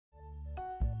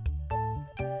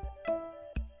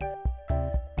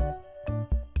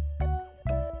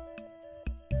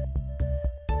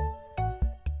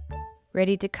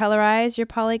Ready to colorize your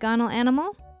polygonal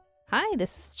animal? Hi,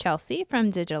 this is Chelsea from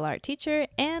Digital Art Teacher,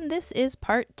 and this is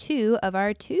part 2 of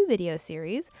our 2-video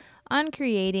series on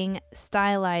creating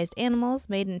stylized animals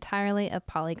made entirely of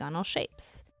polygonal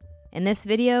shapes. In this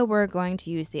video, we're going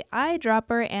to use the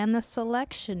eyedropper and the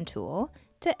selection tool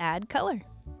to add color.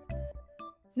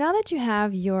 Now that you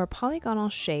have your polygonal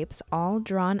shapes all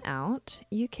drawn out,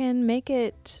 you can make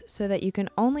it so that you can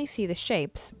only see the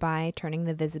shapes by turning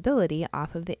the visibility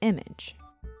off of the image.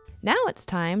 Now it's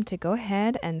time to go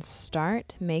ahead and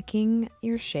start making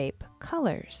your shape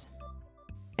colors.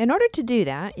 In order to do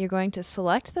that, you're going to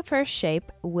select the first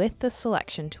shape with the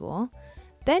selection tool.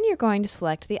 Then you're going to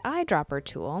select the eyedropper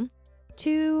tool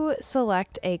to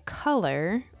select a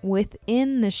color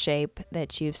within the shape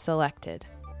that you've selected.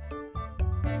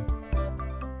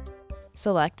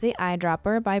 Select the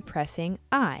eyedropper by pressing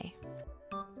I.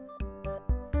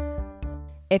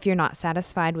 If you're not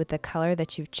satisfied with the color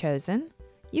that you've chosen,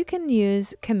 you can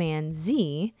use Command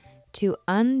Z to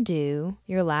undo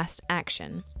your last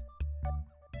action.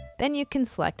 Then you can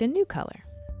select a new color.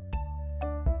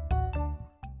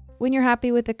 When you're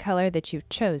happy with the color that you've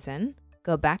chosen,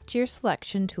 go back to your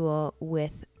selection tool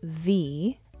with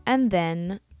V and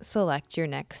then select your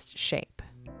next shape.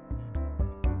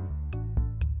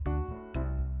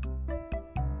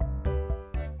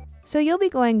 So you'll be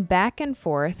going back and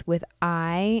forth with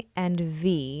I and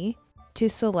V to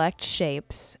select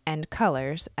shapes and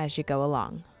colors as you go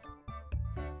along.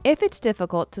 If it's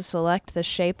difficult to select the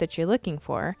shape that you're looking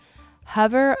for,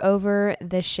 hover over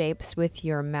the shapes with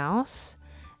your mouse,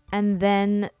 and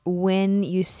then when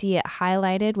you see it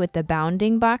highlighted with the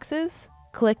bounding boxes,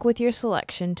 click with your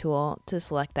selection tool to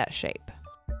select that shape.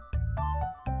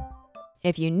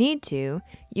 If you need to,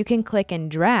 you can click and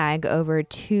drag over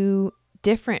two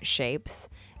different shapes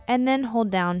and then hold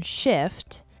down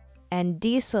Shift and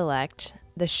deselect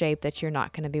the shape that you're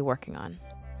not going to be working on.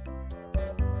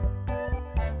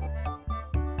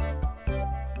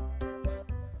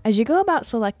 As you go about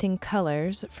selecting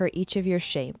colors for each of your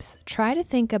shapes, try to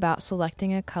think about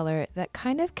selecting a color that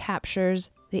kind of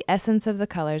captures the essence of the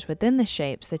colors within the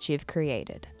shapes that you've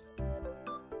created.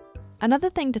 Another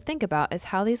thing to think about is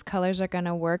how these colors are going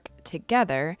to work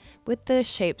together with the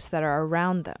shapes that are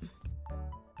around them.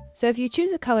 So if you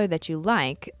choose a color that you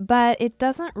like, but it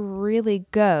doesn't really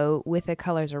go with the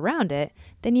colors around it,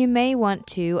 then you may want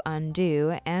to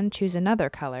undo and choose another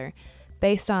color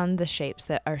based on the shapes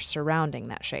that are surrounding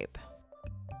that shape.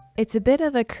 It's a bit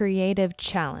of a creative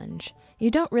challenge. You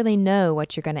don't really know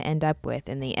what you're going to end up with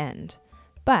in the end.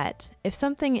 But if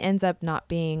something ends up not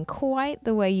being quite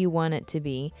the way you want it to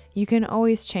be, you can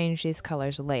always change these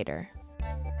colors later.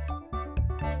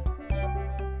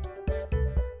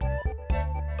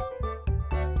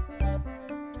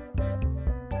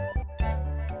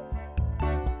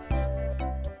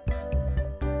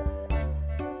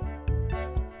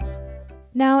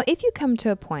 Now, if you come to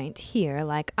a point here,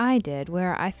 like I did,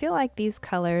 where I feel like these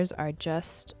colors are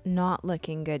just not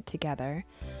looking good together,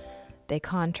 they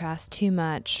contrast too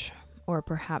much, or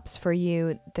perhaps for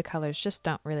you, the colors just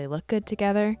don't really look good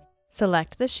together,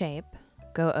 select the shape,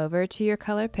 go over to your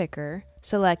color picker,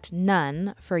 select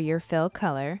None for your fill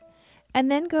color,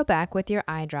 and then go back with your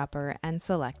eyedropper and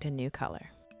select a new color.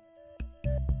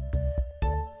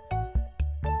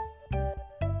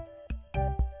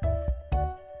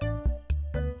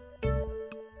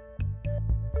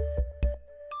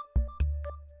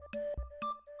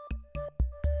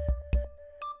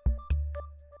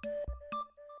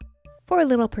 For a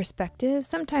little perspective,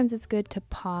 sometimes it's good to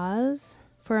pause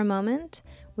for a moment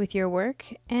with your work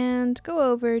and go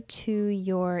over to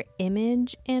your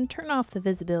image and turn off the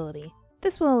visibility.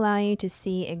 This will allow you to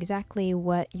see exactly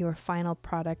what your final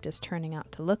product is turning out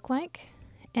to look like,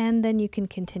 and then you can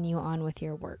continue on with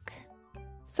your work.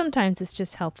 Sometimes it's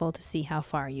just helpful to see how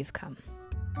far you've come.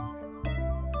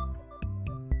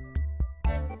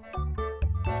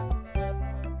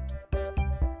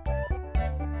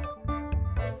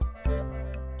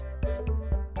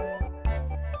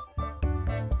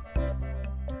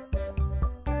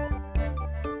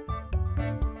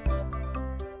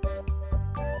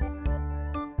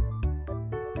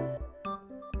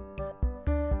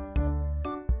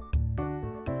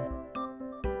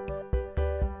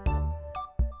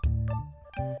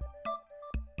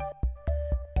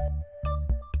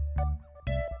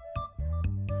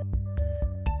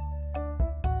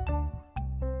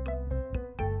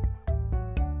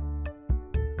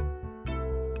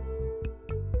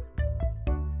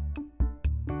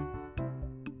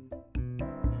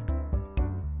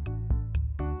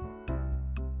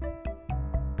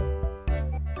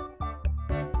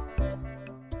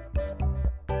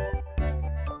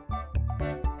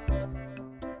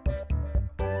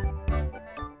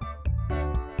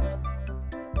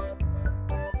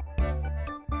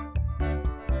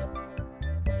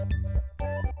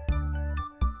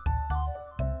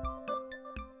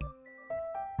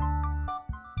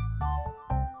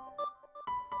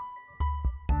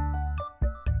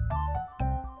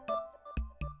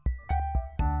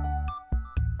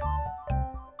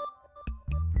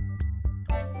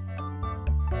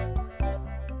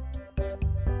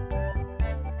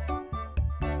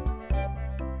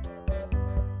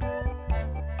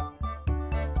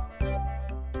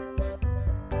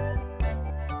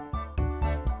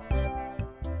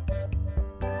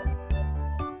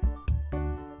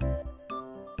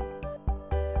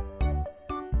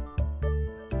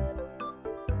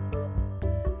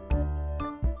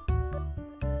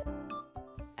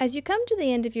 As you come to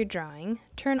the end of your drawing,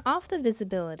 turn off the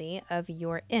visibility of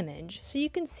your image so you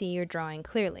can see your drawing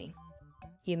clearly.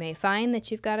 You may find that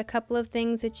you've got a couple of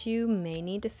things that you may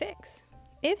need to fix.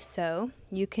 If so,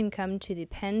 you can come to the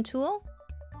pen tool,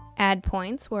 add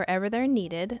points wherever they're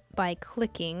needed by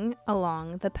clicking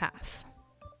along the path.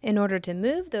 In order to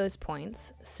move those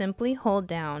points, simply hold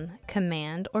down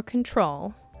Command or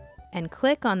Control and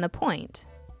click on the point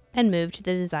and move to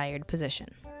the desired position.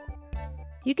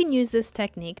 You can use this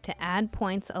technique to add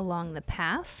points along the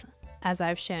path, as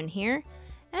I've shown here,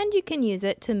 and you can use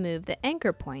it to move the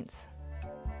anchor points.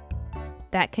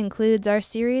 That concludes our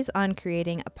series on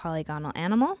creating a polygonal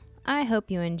animal. I hope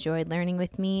you enjoyed learning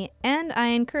with me, and I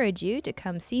encourage you to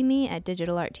come see me at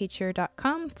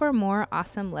digitalartteacher.com for more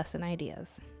awesome lesson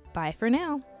ideas. Bye for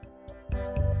now.